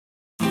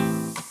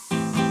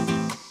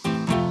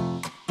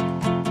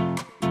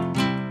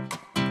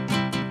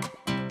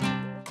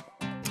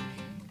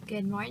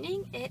Good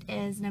morning. It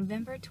is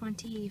November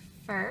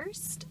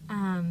 21st.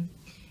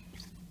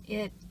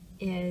 It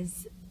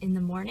is in the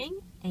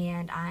morning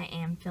and I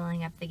am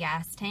filling up the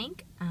gas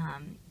tank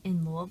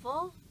in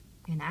Louisville,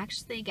 and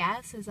actually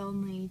gas is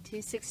only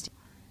 $2.60,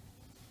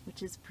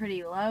 which is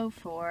pretty low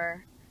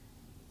for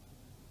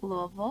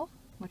Louisville,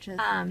 which is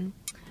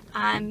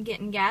I'm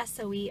getting gas,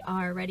 so we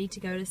are ready to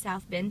go to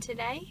South Bend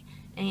today.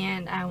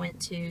 And I went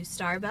to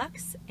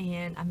Starbucks,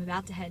 and I'm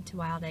about to head to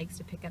Wild Eggs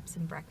to pick up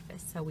some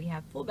breakfast, so we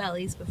have full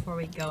bellies before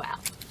we go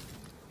out.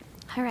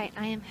 Alright,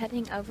 I am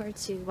heading over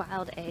to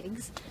Wild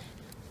Eggs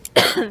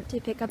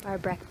to pick up our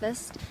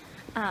breakfast.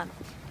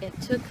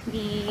 It took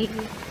me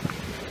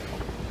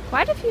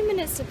quite a few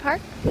minutes to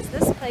park because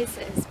this place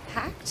is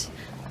packed,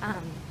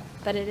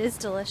 but it is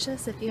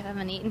delicious. If you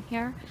haven't eaten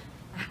here,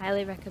 I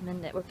highly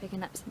recommend it. We're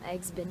picking up some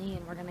eggs Benny,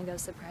 and we're going to go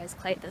surprise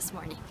Clete this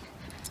morning.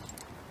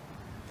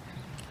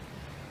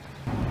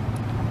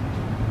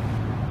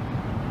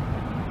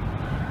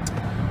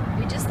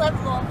 We just left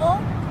Louisville,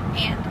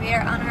 and we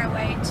are on our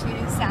way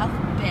to South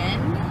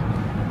Bend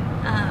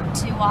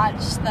to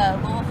watch the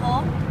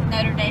Louisville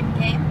Notre Dame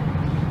game.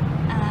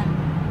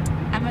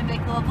 I'm a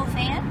big Louisville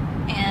fan,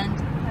 and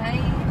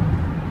Clete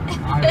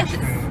is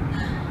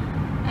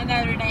a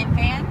Notre Dame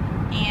fan,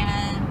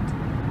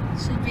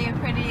 and should be a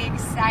pretty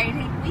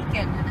exciting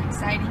weekend, an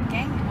exciting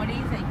game. What do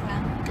you think,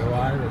 Glenn? Go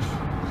Irish.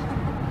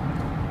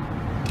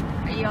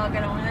 Are you all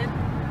going to win?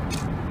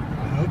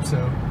 I hope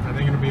so. I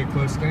think it'll be a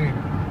close game.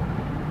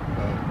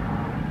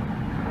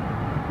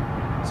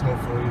 So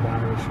hopefully the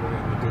Irish win,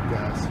 the good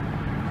guys.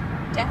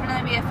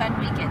 Definitely be a fun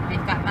weekend.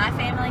 We've got my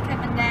family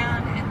coming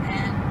down, and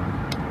then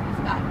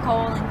we've got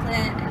Cole and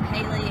Clint and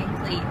Hayley and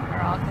Clete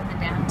are all coming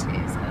down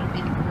too, so it'll be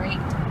a great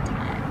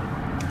time.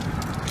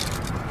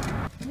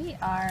 We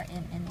are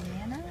in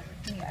Indiana.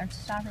 We are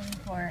stopping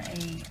for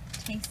a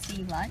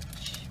tasty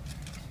lunch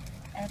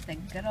at the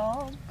good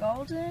old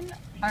Golden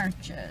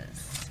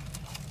Arches.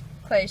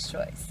 Clay's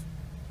choice.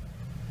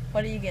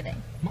 What are you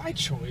getting? My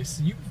choice?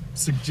 You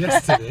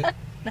suggested it.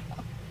 No.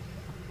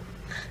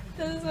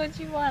 This is what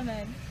you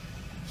wanted.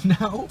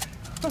 No.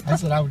 I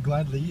said I would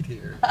gladly eat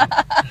here.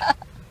 I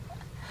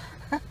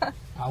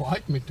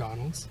like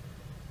McDonald's.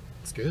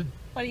 It's good.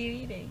 What are you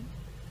eating?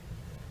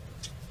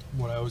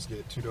 What I always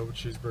get, 2 double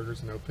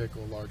cheeseburgers, no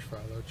pickle, large fry,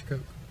 large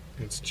Coke.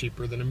 It's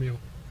cheaper than a meal.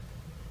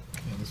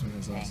 Yeah, this one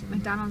is also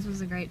McDonald's was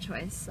a great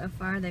choice. So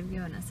far they've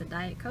given us a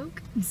Diet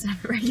Coke instead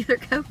of regular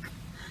Coke.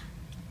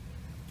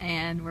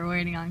 And we're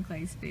waiting on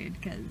Clay's food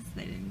because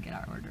they didn't get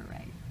our order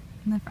right.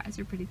 And the fries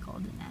are pretty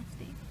cold and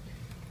nasty.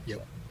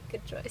 Yep.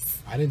 Good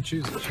choice. I didn't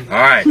choose it.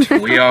 Alright,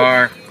 we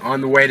are on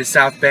the way to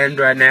South Bend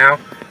right now.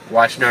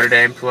 Watch Notre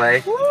Dame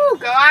play. Woo!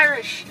 Go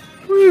Irish!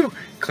 Woo!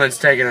 Clint's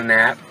taking a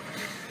nap.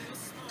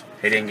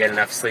 He didn't get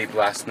enough sleep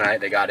last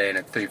night. They got in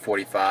at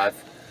 3:45.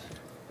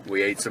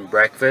 We ate some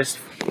breakfast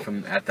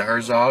at the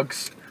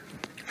Herzogs.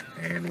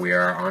 And we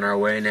are on our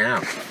way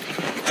now.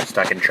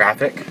 Stuck in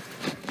traffic.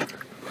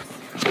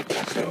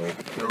 So,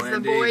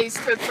 the boys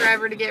took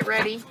forever to get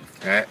ready.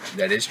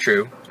 that is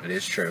true. That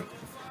is true.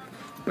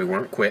 We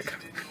weren't quick.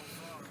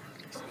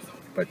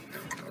 But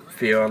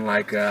feeling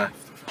like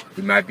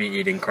we might be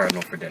eating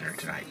Cardinal for dinner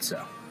tonight,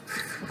 so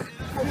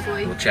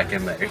Hopefully. we'll check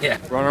in later. Yeah.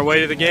 We're on our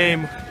way to the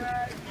game.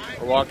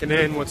 We're walking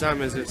in. What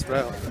time is it? It's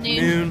about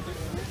noon.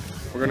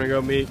 We're gonna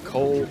go meet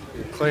Cole,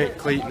 Clint,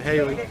 Clete, and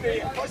Hayley,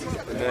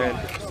 and then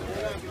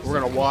we're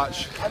gonna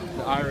watch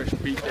the Irish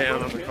beat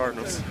down on the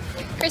Cardinals.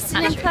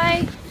 Kristen and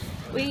Clay,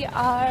 we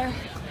are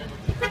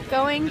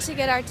going to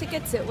get our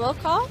tickets at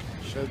UofL.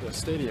 Show the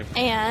stadium.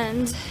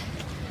 And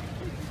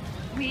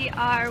we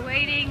are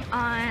waiting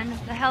on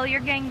the Hellyer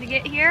gang to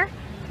get here.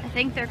 I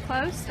think they're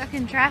close, stuck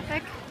in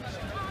traffic.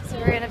 So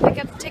we're gonna pick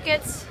up the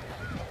tickets,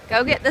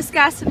 go get this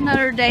guy some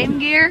Notre Dame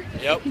gear.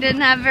 Yep. He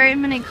didn't have very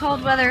many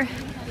cold weather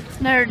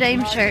Notre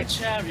Dame shirts.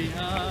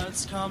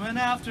 Chariots coming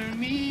after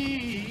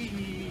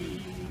me.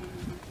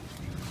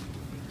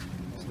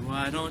 So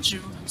why don't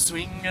you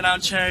swing it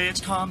out,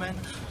 chariots coming,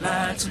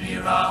 let me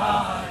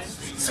ride.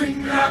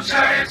 Swing it out,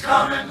 chariots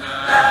coming,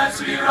 let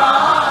me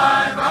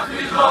ride. Rock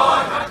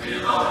me,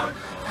 Lord,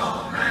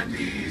 calm and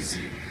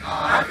easy.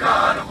 I've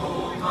got a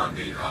home on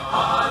the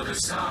other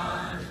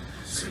side.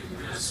 Swing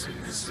it, swing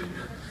it, swing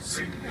it,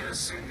 swing it,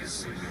 swing it,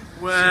 swing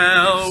it.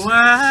 Well,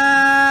 well,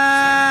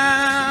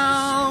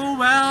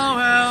 well,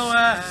 well,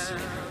 well.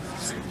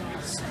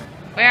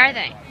 Where are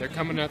they? They're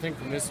coming, I think,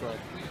 from this way.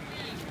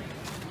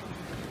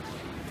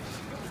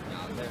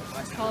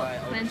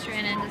 Clint's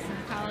ran into some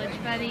college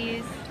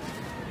buddies.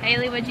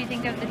 Hayley, what'd you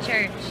think of the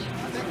church?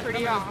 They're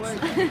pretty awesome.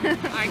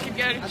 I could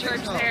go to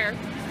church there.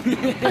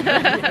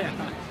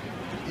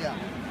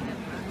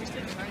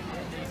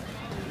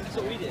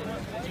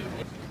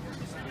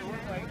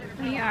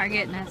 We are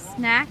getting a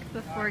snack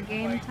before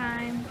game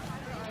time.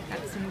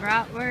 Got some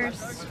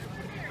bratwurst.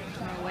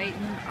 We're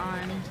waiting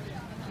on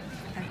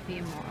a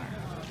few more.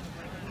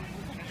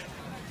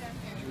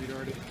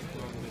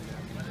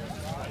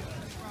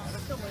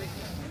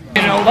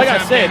 You know, like I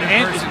said,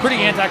 it's pretty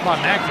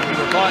anticlimactic. We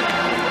were caught.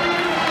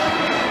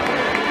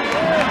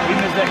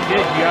 Even as that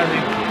kid, you gotta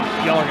think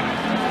y'all are gonna.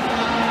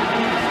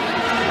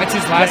 That's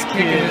his last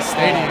kick in the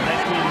stadium.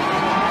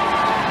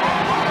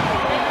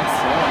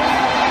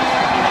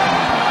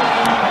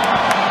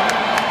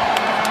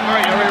 All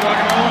right, y'all ready to rock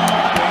and roll?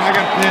 I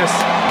got this.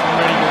 I'm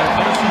ready to go.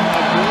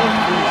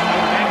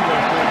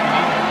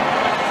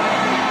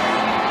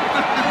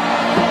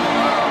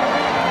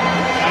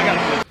 I got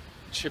a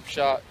chip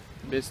shot,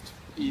 missed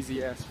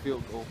easy ass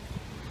field goal.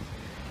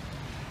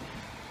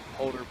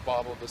 Holder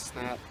bobbled the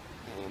snap,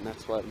 and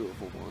that's why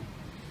Louisville won.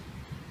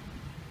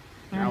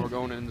 Now we're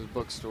going into the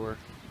bookstore.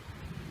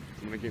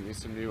 I'm gonna get me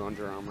some new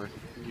Under Armour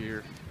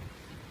gear.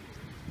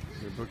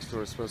 The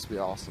bookstore is supposed to be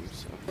awesome.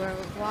 So. We're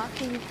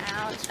walking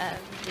out of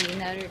the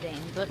Notre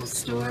Dame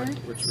bookstore,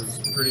 which was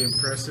pretty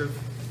impressive.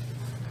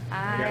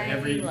 I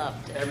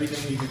loved it.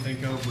 Everything you can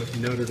think of with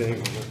Notre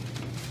Dame on it.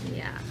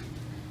 Yeah.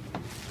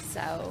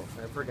 So.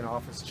 They have freaking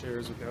office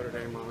chairs with Notre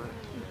Dame on it.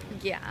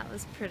 Yeah, it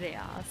was pretty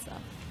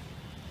awesome.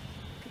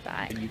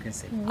 Goodbye. And you can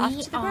say.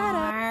 We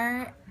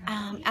are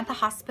at the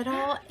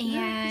hospital,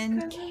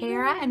 and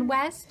Kara and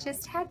Wes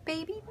just had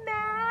baby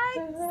Max.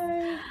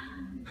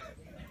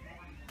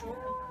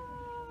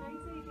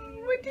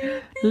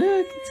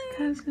 Look, it's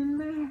cousin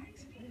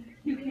Max.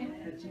 You can't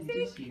touch him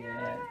just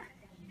yet.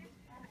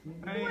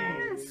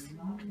 Wes.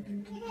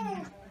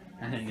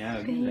 I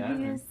know.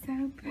 Baby is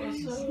so pretty.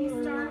 She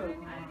started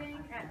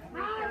moving at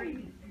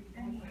 3:30.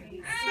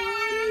 So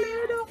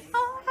little.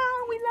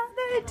 Oh, we love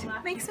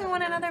it. Makes me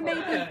want another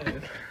baby.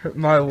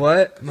 My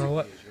what? My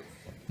what?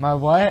 My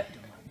what?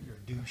 You're a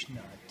douche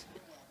nut.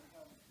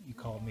 You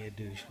called me a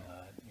douche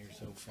nut. You're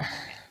so funny.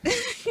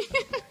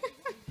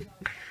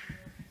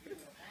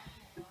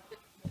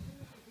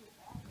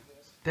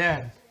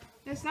 Dad.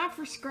 That's not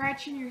for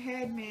scratching your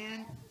head,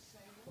 man.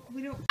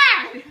 We don't.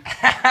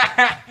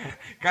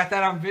 Got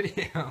that on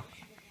video.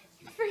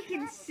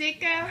 Freaking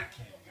sicko.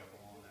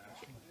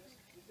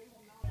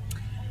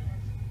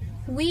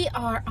 We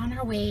are on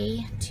our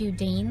way to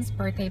Dane's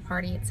birthday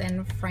party. It's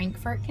in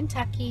Frankfort,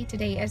 Kentucky.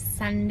 Today is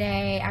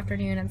Sunday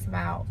afternoon. It's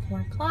about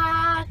 4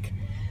 o'clock.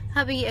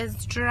 Hubby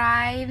is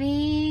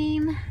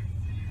driving.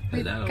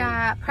 We've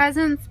got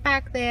presents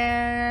back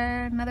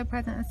there. Another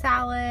present, a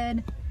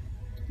salad.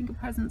 I think a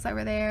present's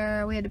over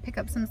there. We had to pick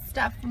up some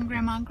stuff from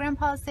Grandma and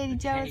Grandpa. Sadie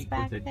Jo is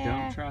back there. With a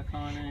dump truck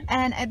on it.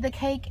 And the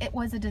cake, it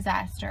was a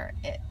disaster.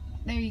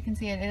 There you can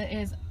see it. It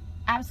is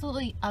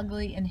absolutely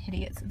ugly and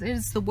hideous. It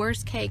is the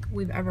worst cake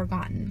we've ever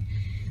gotten.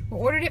 We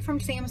ordered it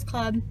from Sam's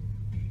Club,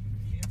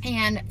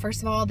 and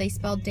first of all, they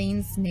spelled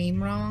Dane's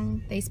name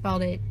wrong. They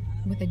spelled it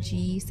with a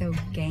G, so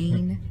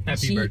Gain.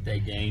 Happy birthday,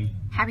 Gain.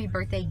 Happy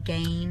birthday,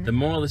 Gain. The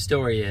moral of the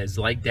story is,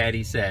 like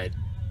Daddy said,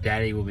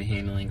 Daddy will be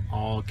handling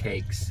all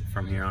cakes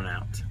from here on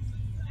out.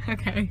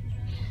 Okay.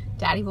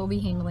 Daddy will be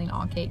handling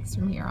all cakes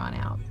from here on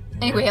out.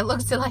 Anyway, it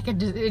looks like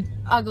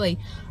ugly.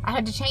 I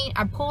had to change.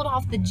 I pulled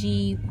off the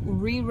G,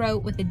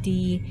 rewrote with a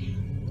D,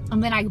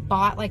 and then I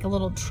bought like a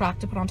little truck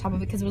to put on top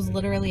of it because it was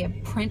literally a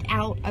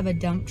printout of a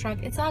dump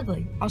truck. It's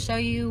ugly. I'll show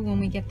you when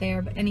we get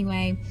there. But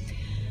anyway,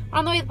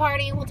 on the way to the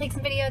party, we'll take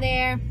some video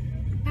there.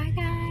 Bye,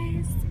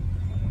 guys.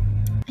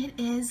 It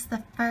is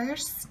the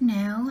first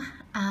snow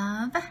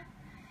of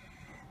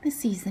the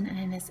season,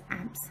 and it is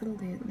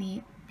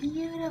absolutely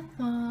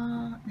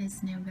beautiful. It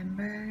is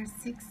November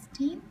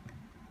 16th.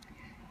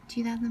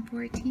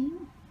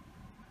 2014,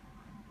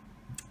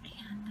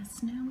 and the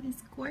snow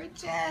is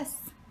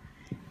gorgeous.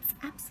 It's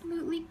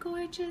absolutely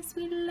gorgeous.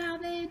 We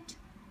love it.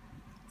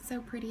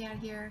 So pretty out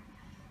here.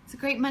 It's a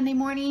great Monday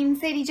morning.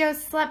 Sadie Jo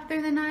slept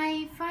through the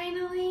night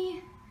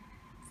finally.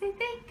 Say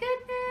thank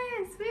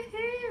goodness.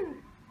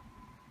 Woohoo.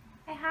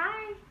 Say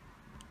hi.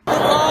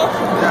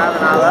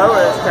 Driving all over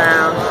this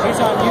town. He's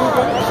on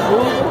Uber.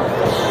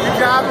 You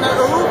driving the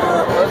Uber?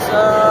 What's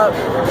up?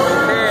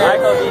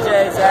 Michael,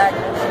 DJ, Zach.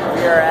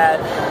 We are at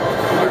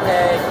UK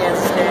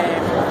Kansas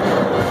game.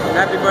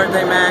 Happy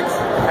birthday, Max.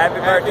 Happy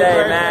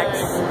birthday, Max.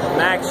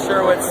 Max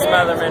Sherwood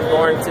Smotherman,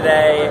 born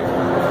today,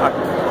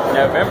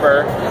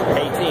 November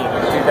 18,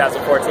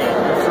 2014.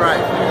 That's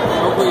right.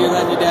 Hopefully you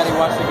let your daddy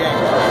watch the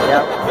game.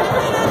 Yep.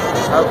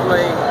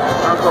 Hopefully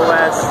Uncle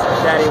Wes,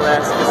 Daddy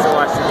Wes gets to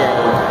watch the game.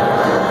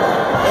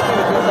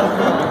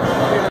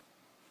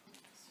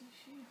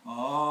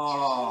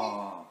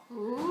 Oh.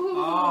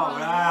 All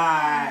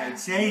right.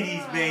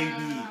 Sadie's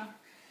baby.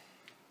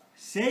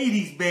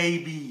 Sadie's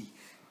baby.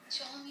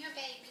 Show him your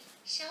baby.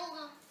 Show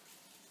him.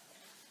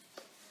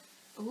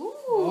 Ooh.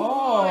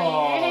 Oh,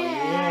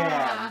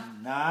 yeah.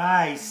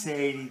 Nice,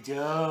 Sadie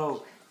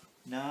Jo.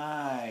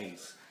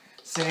 Nice.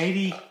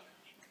 Sadie,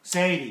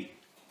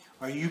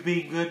 are you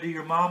being good to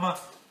your mama?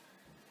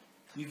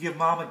 You give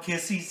mama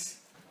kissies?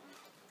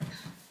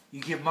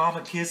 You give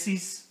mama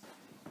kissies?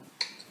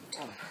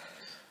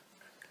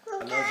 I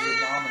love your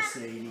mama,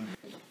 Sadie.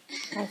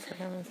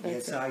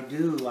 Yes, I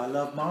do. I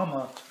love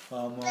mama.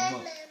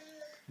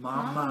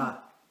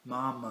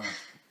 Mama.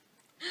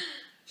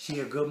 She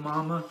a good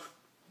mama?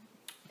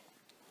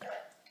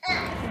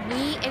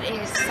 It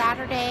is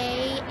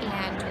Saturday,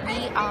 and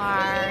we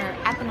are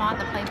at the Grandma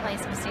at the play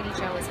place when Sadie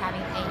Jo is having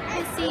a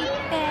hissy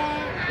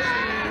fit.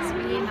 She's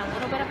being a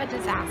little bit of a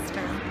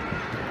disaster.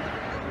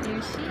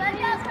 There she is.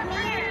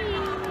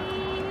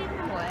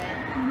 What?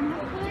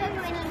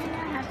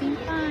 Having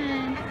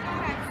fun.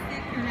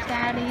 There's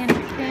Daddy and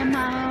his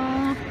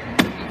demo.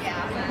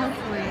 So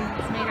hopefully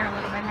it's made her a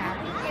little bit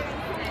happy.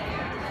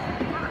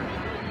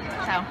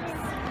 So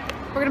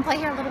we're going to play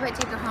here a little bit,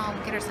 take her home,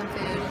 get her some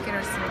food, get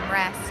her some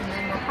rest, and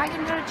then we're probably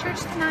going to go to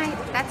church tonight.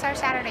 That's our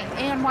Saturday.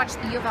 And watch the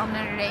UofL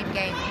Notre Dame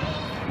game.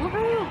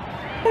 Woohoo!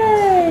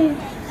 Hey!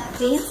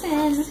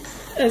 Dancing.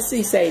 Let's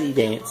see Sadie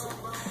dance.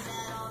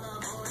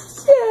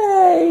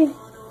 Yay!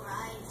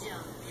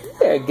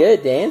 You're a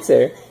good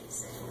dancer.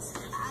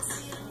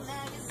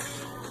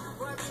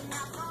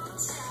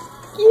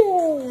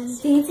 Yay!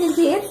 Dancing,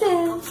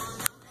 dancing.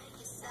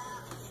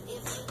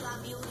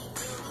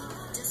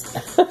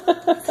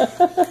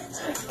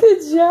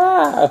 Good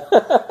job.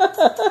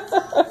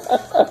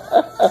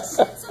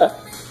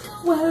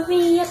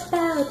 Worry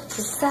about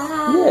the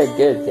size. You're a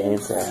good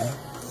dancer.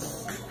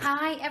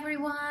 Hi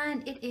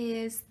everyone, it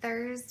is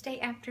Thursday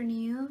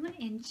afternoon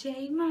and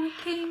J-Ma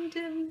came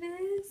to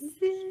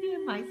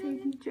visit. My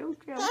Sadie Jo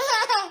Johnson.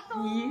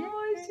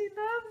 Oh, she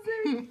loves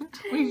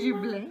it. Where's your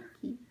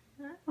blankie?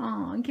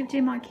 Oh, give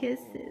J-Ma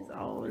kisses.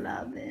 Oh,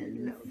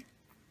 lovin'.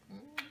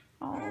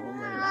 Oh,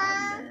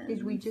 lovin'.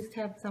 Did we just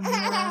have some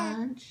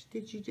lunch?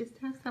 Did you just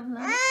have some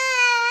lunch?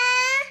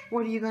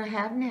 What are you going to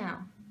have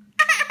now?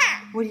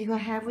 What are you going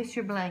to have with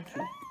your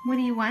blanket? What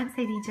do you want,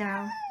 Sadie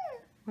Jo?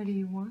 What do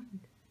you want?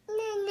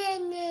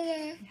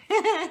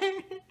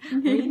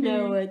 We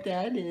know what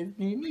that is.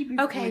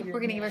 Okay, we're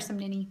going to give her some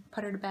ninny.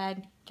 Put her to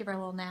bed. Give her a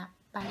little nap.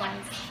 Bye,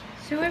 guys.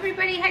 Show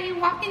everybody how you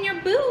walk in your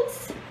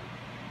boots.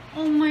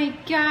 Oh, my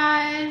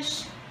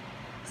gosh.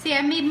 See,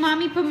 I made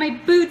Mommy put my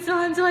boots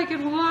on so I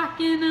could walk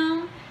in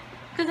them.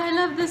 Because I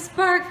love the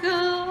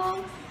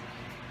sparkles.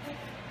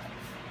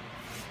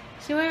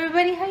 Show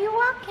everybody how you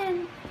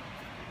walking.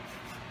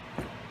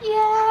 Yay!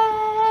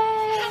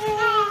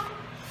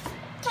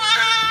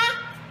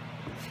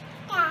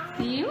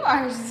 You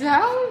are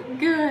so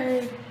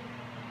good.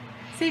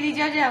 Sadie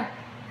Jo Jo.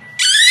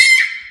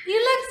 You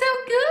look so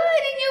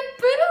good in your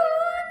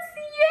boots.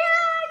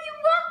 Yeah, you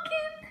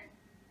walking.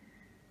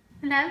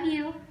 Love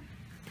you.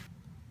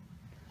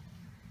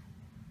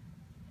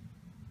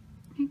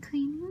 You're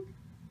cleaning?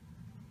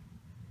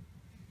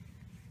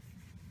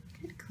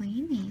 Good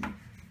cleaning.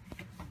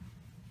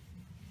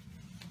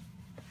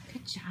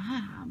 Good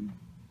job.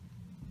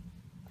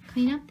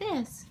 Clean up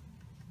this.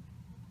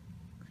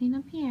 Clean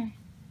up here.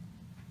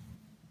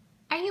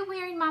 Are you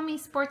wearing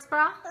Mommy's sports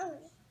bra?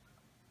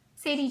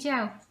 Sadie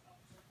Jo.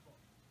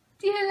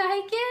 Do you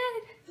like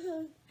it?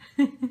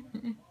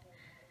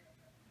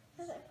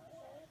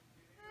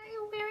 Are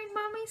you wearing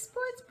Mommy's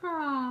sports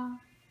bra?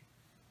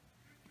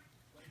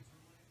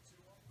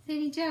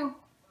 Sadie Jo.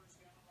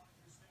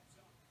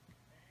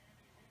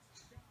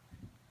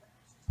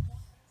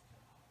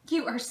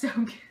 You are so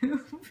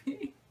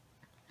goofy.